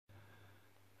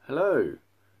Hello.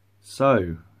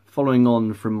 So, following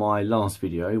on from my last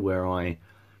video where I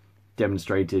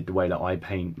demonstrated the way that I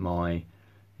paint my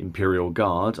Imperial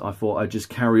Guard, I thought I'd just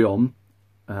carry on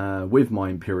with my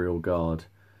Imperial Guard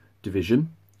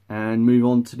division and move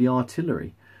on to the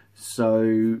artillery.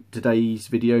 So today's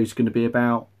video is going to be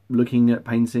about looking at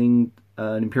painting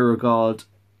an Imperial Guard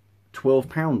 12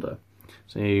 pounder.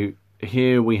 So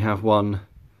here we have one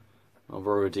I've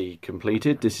already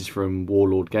completed. This is from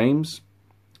Warlord Games.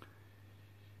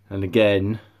 And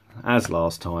again, as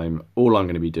last time, all I'm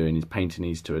going to be doing is painting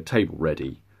these to a table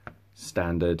ready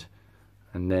standard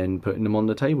and then putting them on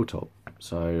the tabletop.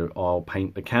 So I'll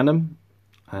paint the cannon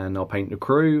and I'll paint the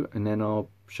crew and then I'll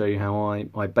show you how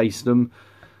I base them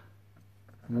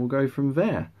and we'll go from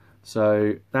there.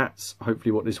 So that's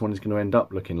hopefully what this one is going to end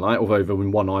up looking like, although the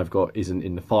one I've got isn't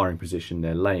in the firing position,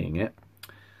 they're laying it.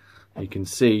 You can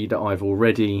see that I've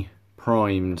already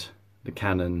primed the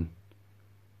cannon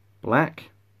black.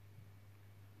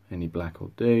 Any black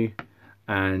will do.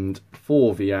 And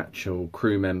for the actual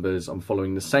crew members, I'm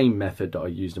following the same method that I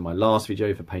used in my last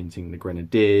video for painting the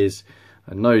Grenadiers,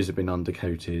 and those have been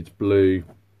undercoated blue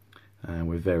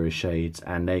with various shades,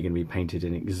 and they're going to be painted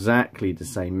in exactly the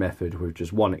same method with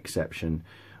just one exception,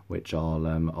 which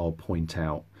I'll point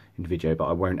out in the video, but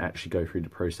I won't actually go through the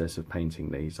process of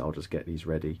painting these. I'll just get these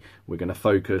ready. We're going to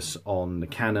focus on the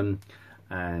cannon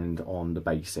and on the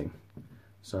basing.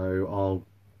 So I'll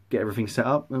get everything set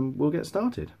up and we'll get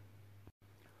started.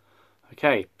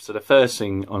 Okay, so the first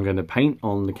thing I'm going to paint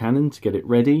on the cannon to get it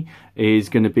ready is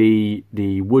going to be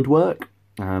the woodwork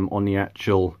on the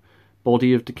actual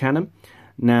body of the cannon.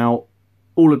 Now,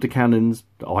 all of the cannons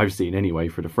that I've seen anyway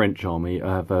for the French army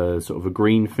have a sort of a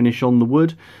green finish on the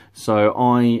wood, so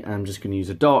I am just going to use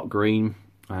a dark green,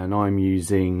 and I'm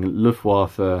using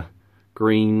Luftwaffe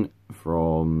green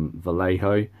from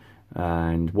Vallejo.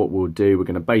 And what we'll do, we're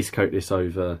going to base coat this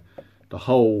over the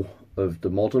whole of the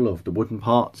model, of the wooden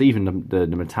parts, even the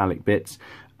metallic bits,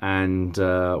 and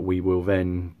we will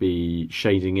then be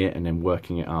shading it and then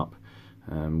working it up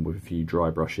with a few dry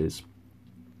brushes.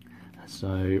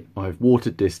 So I've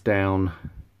watered this down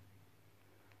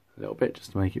a little bit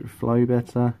just to make it flow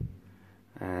better,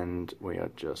 and we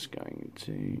are just going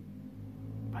to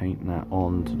paint that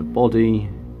onto the body.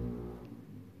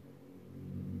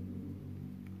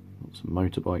 Some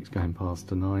motorbikes going past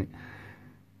tonight.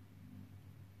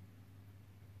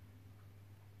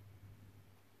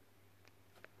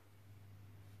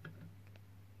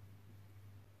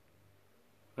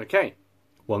 Okay,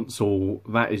 once all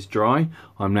that is dry,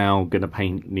 I'm now going to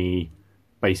paint the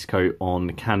base coat on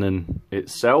the cannon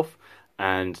itself,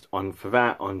 and for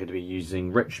that I'm going to be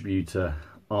using Retributor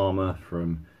armour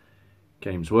from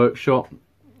Games Workshop,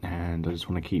 and I just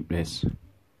want to keep this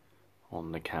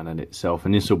on the cannon itself,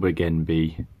 and this will again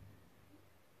be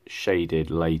shaded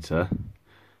later,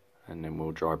 and then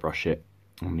we'll dry brush it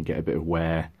and we get a bit of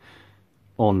wear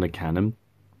on the cannon.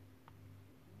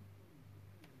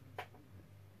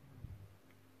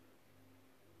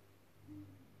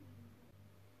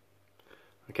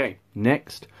 Okay,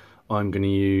 next I'm going to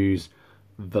use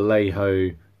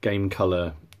Vallejo Game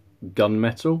Colour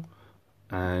gunmetal,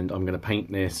 and I'm going to paint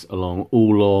this along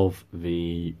all of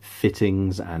the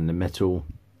fittings and the metal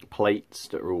plates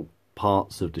that are all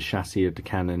parts of the chassis of the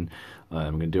cannon.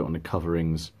 I'm going to do it on the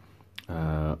coverings,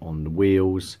 on the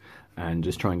wheels, and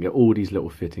just try and get all these little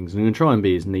fittings. And I'm going to try and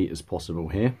be as neat as possible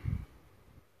here.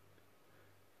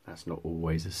 That's not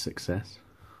always a success.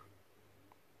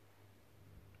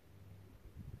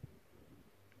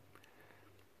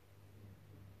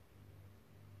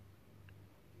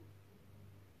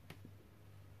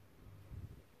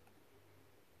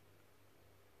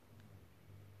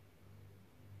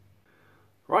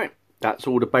 Right, that's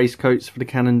all the base coats for the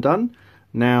cannon done.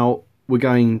 Now we're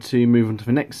going to move on to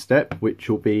the next step, which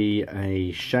will be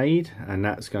a shade, and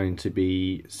that's going to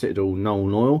be Citadel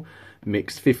Nuln Oil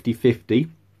mixed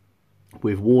 50-50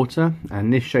 with water,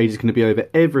 and this shade is going to be over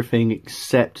everything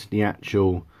except the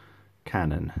actual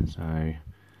cannon. So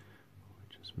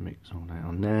just mix all that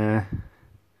on there.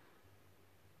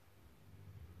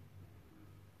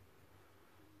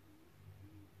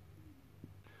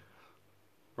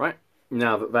 Right.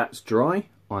 Now that that's dry,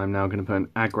 I'm now going to put an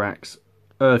Agrax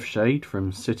Earthshade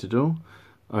from Citadel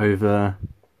over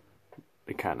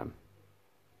the cannon.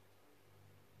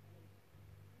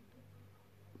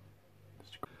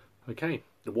 Okay,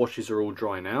 the washes are all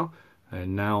dry now,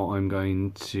 and now I'm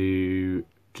going to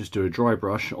just do a dry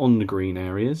brush on the green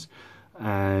areas,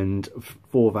 and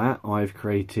for that I've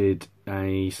created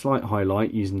a slight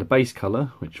highlight using the base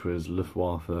colour, which was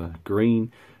Luftwaffe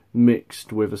green,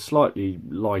 mixed with a slightly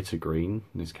lighter green,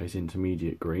 in this case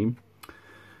intermediate green,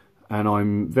 And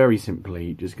I'm very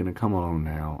simply just going to come along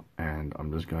now, and I'm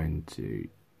just going to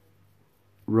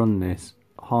run this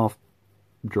half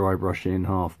dry brushing,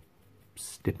 half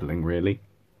stippling really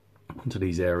onto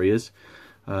these areas,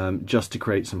 just to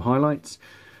create some highlights.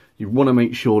 You want to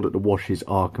make sure that the washes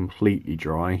are completely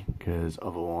dry, because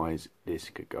otherwise this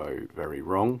could go very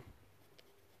wrong.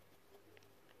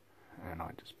 And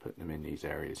I just put them in these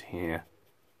areas here.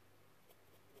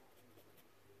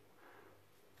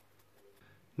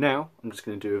 Now I'm just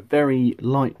going to do a very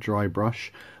light dry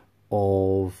brush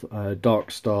of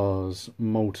Dark Stars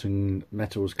Molten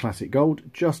Metals Classic Gold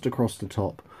just across the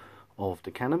top of the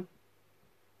cannon.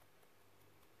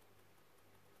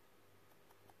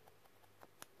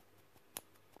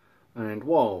 And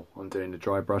while I'm doing the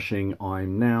dry brushing,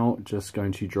 I'm now just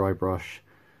going to dry brush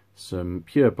some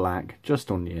pure black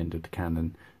just on the end of the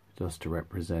cannon, just to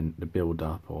represent the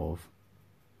build-up of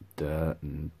dirt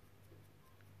and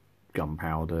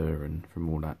gunpowder and from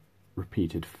all that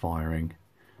repeated firing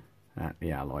at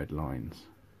the Allied lines.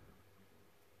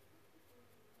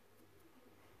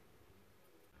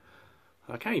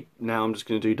 Okay, now I'm just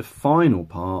going to do the final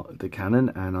part of the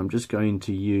cannon, and I'm just going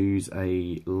to use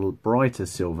a brighter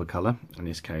silver colour. In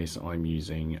this case I'm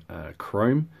using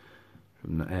chrome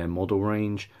from the Air model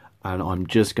range, and I'm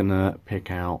just going to pick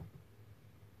out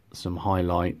some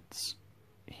highlights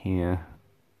here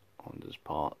on these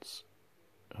parts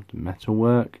of the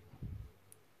metalwork.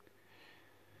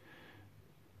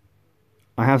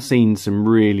 I have seen some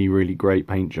really great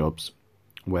paint jobs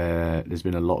where there's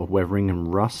been a lot of weathering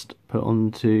and rust put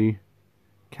onto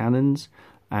cannons,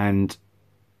 and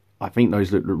I think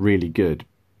those look really good,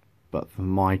 but for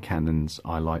my cannons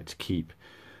I like to keep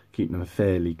them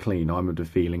fairly clean. I'm of the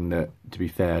feeling that, to be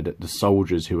fair, that the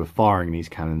soldiers who were firing these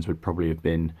cannons would probably have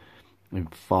been in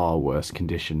far worse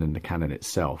condition than the cannon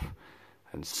itself,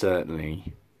 and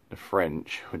certainly the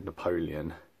French with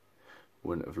Napoleon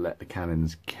wouldn't have let the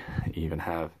cannons even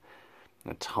have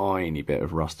a tiny bit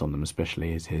of rust on them,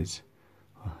 especially as his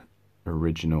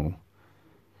original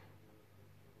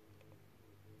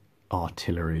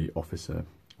artillery officer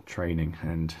training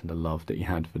and the love that he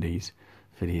had for these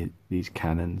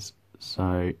cannons.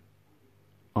 So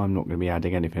I'm not going to be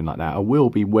adding anything like that. I will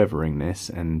be weathering this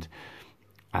and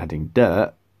adding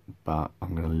dirt, but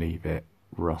I'm going to leave it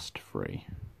rust free.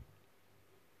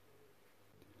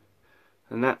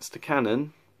 And that's the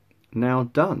cannon now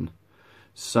done.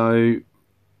 So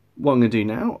what I'm going to do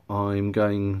now, I'm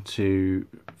going to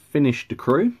finish the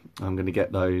crew. I'm going to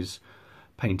get those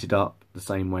painted up the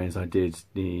same way as I did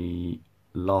the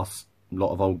last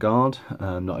lot of Old Guard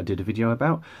that I did a video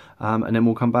about, and then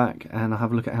we'll come back and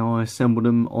have a look at how I assemble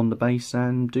them on the base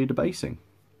and do the basing.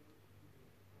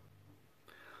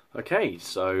 Okay,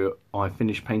 so I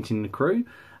finished painting the crew,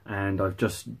 and I've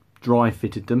just dry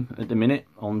fitted them at the minute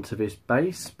onto this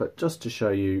base. But just to show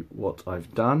you what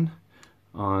I've done,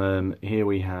 here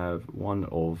we have one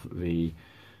of the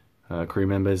crew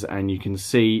members, and you can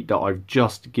see that I've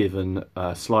just given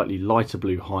a slightly lighter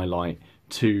blue highlight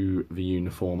to the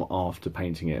uniform after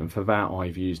painting it, and for that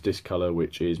I've used this colour,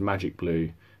 which is Magic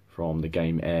Blue from the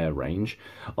Game Air range.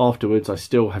 Afterwards I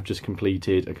still have just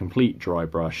completed a complete dry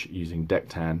brush using Deck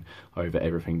Tan over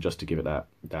everything, just to give it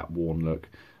that warm look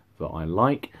that I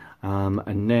like,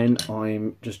 and then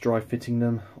I'm just dry fitting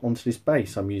them onto this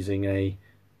base. I'm using a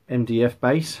MDF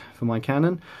base for my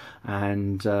cannon,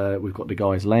 and we've got the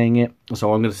guys laying it,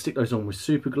 so I'm going to stick those on with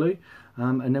super glue,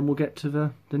 and then we'll get to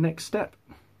the next step.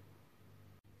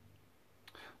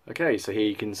 Okay, so here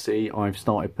you can see I've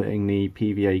started putting the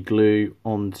PVA glue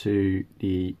onto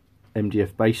the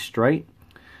MDF base straight.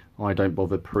 I don't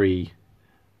bother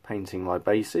pre-painting my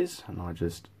bases, and I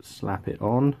just slap it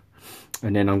on,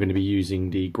 and then I'm going to be using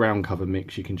the ground cover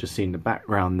mix you can just see in the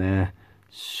background there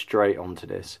straight onto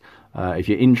this. If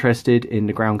you're interested in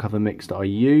the ground cover mix that I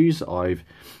use, I've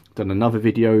done another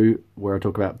video where I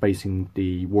talk about basing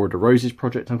the War of the Roses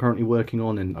project I'm currently working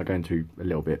on, and I go into a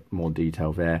little bit more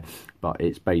detail there, but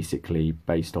it's basically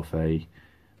based off a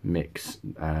mix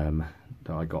that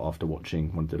I got after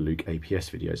watching one of the Luke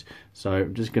APS videos. So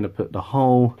I'm just going to put the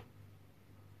whole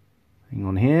thing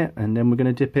on here, and then we're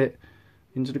going to dip it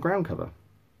into the ground cover.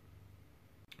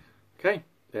 Okay,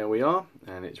 there we are,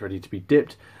 and it's ready to be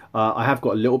dipped. I have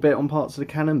got a little bit on parts of the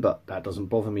cannon, but that doesn't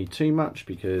bother me too much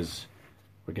because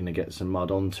we're going to get some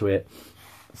mud onto it.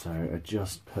 So I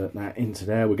just put that into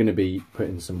there. We're going to be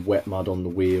putting some wet mud on the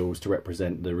wheels to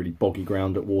represent the really boggy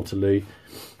ground at Waterloo,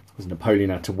 as Napoleon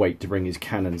had to wait to bring his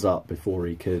cannons up before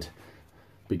he could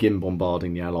begin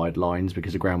bombarding the Allied lines,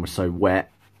 because the ground was so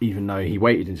wet. Even though he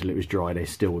waited until it was dry, there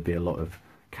still would be a lot of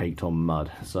caked on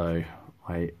mud. So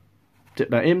I dip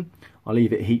that in, I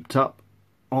leave it heaped up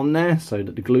on there so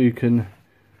that the glue can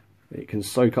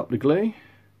soak up the glue,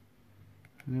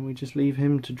 and then we just leave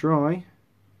him to dry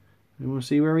and we'll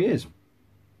see where he is.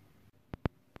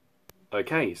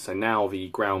 Okay, so now the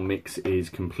ground mix is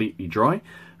completely dry,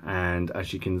 and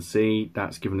as you can see,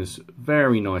 that's given us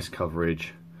very nice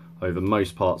coverage over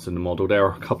most parts of the model. There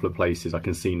are a couple of places I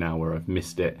can see now where I've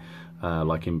missed it,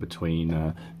 like in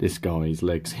between this guy's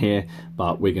legs here,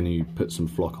 but we're going to put some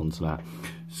flock onto that.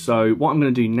 So what I'm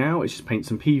going to do now is just paint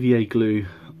some PVA glue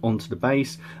onto the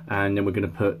base, and then we're going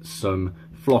to put some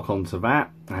flock onto that,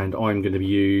 and I'm going to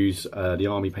use the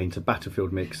Army Painter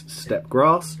Battlefield Mix Steppe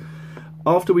Grass.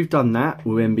 After we've done that,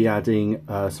 we'll then be adding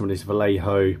some of this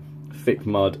Vallejo thick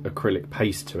mud acrylic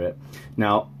paste to it.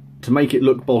 Now, to make it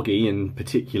look boggy and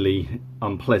particularly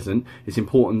unpleasant, it's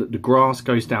important that the grass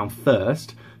goes down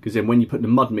first, because then when you put the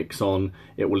mud mix on,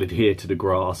 it will adhere to the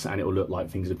grass and it will look like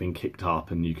things have been kicked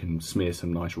up, and you can smear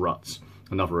some nice ruts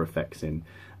and other effects in.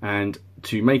 And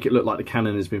to make it look like the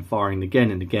cannon has been firing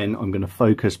again and again, I'm going to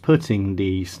focus putting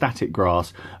the static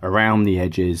grass around the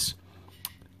edges,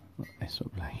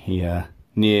 sort of like here,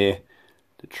 near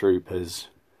the troopers,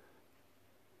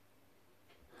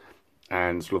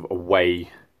 and sort of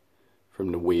away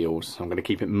from the wheels. I'm going to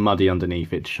keep it muddy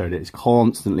underneath it to show that it's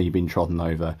constantly been trodden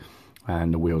over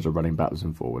and the wheels are running backwards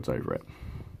and forwards over it.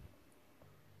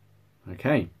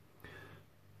 Okay,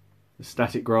 the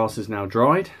static grass is now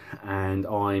dried, and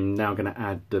I'm now going to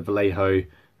add the Vallejo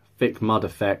thick mud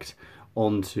effect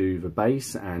onto the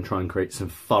base and try and create some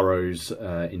furrows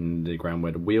in the ground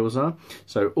where the wheels are.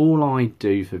 So all I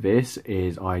do for this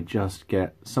is I just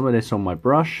get some of this on my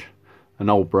brush, an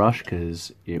old brush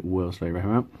because it will slowly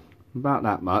run out, about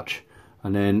that much,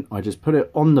 and then I just put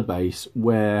it on the base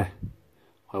where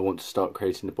I want to start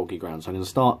creating the boggy ground. So I'm going to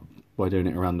start by doing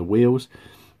it around the wheels,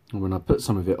 and when I put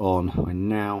some of it on, I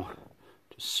now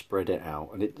just spread it out.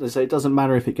 And it doesn't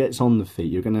matter if it gets on the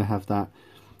feet, you're going to have that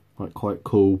like quite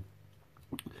cool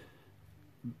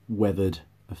weathered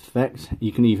effect.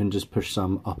 You can even just push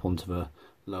some up onto the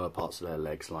lower parts of their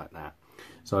legs like that.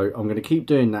 So I'm going to keep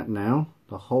doing that now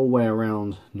the whole way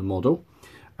around the model.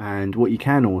 And what you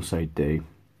can also do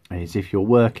is, if you're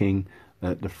working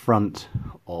at the front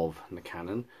of the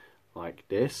cannon like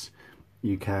this,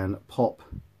 you can pop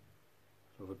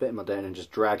a bit of mud down and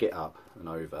just drag it up and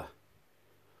over,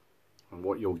 and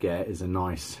what you'll get is a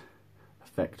nice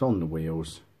effect on the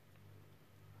wheels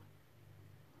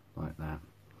like that.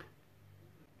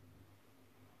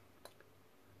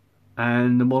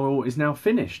 And the model is now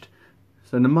finished.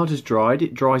 So the mud is dried,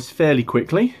 it dries fairly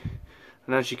quickly,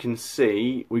 and as you can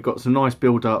see, we've got some nice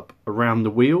build up around the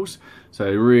wheels, so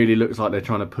it really looks like they're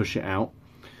trying to push it out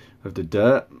of the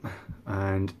dirt.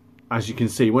 And as you can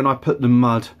see, when I put the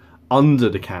mud under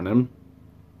the cannon,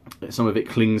 some of it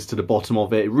clings to the bottom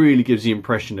of it. It really gives the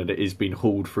impression that it is being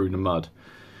hauled through the mud.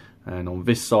 And on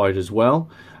this side as well.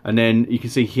 And then you can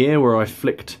see here where I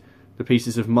flicked the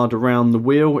pieces of mud around the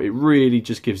wheel, it really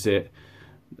just gives it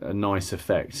a nice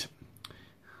effect.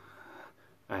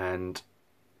 And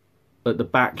at the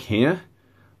back here,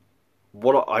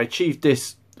 I achieved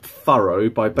this furrow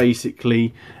by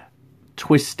basically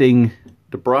twisting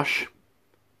the brush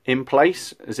in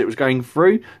place as it was going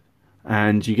through,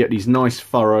 and you get these nice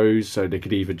furrows, so they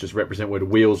could either just represent where the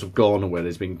wheels have gone or where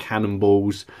there's been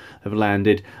cannonballs have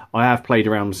landed. I have played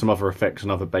around with some other effects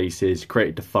on other bases,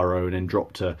 created the furrow and then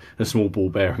dropped a small ball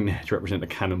bearing there to represent the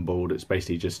cannonball that's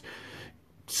basically just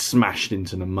smashed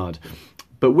into the mud.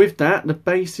 But with that, the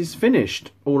base is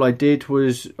finished. All I did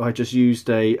was I just used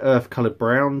a earth coloured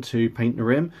brown to paint the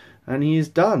rim, and he is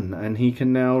done, and he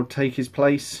can now take his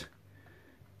place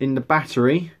in the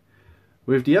battery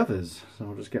with the others. So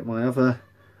I'll just get my other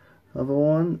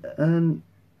one, and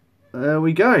there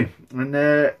we go, and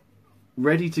they're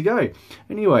ready to go.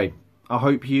 Anyway, I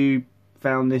hope you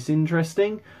found this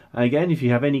interesting. Again, if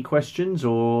you have any questions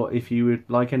or if you would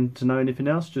like to know anything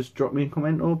else, just drop me a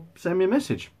comment or send me a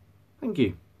message. Thank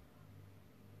you.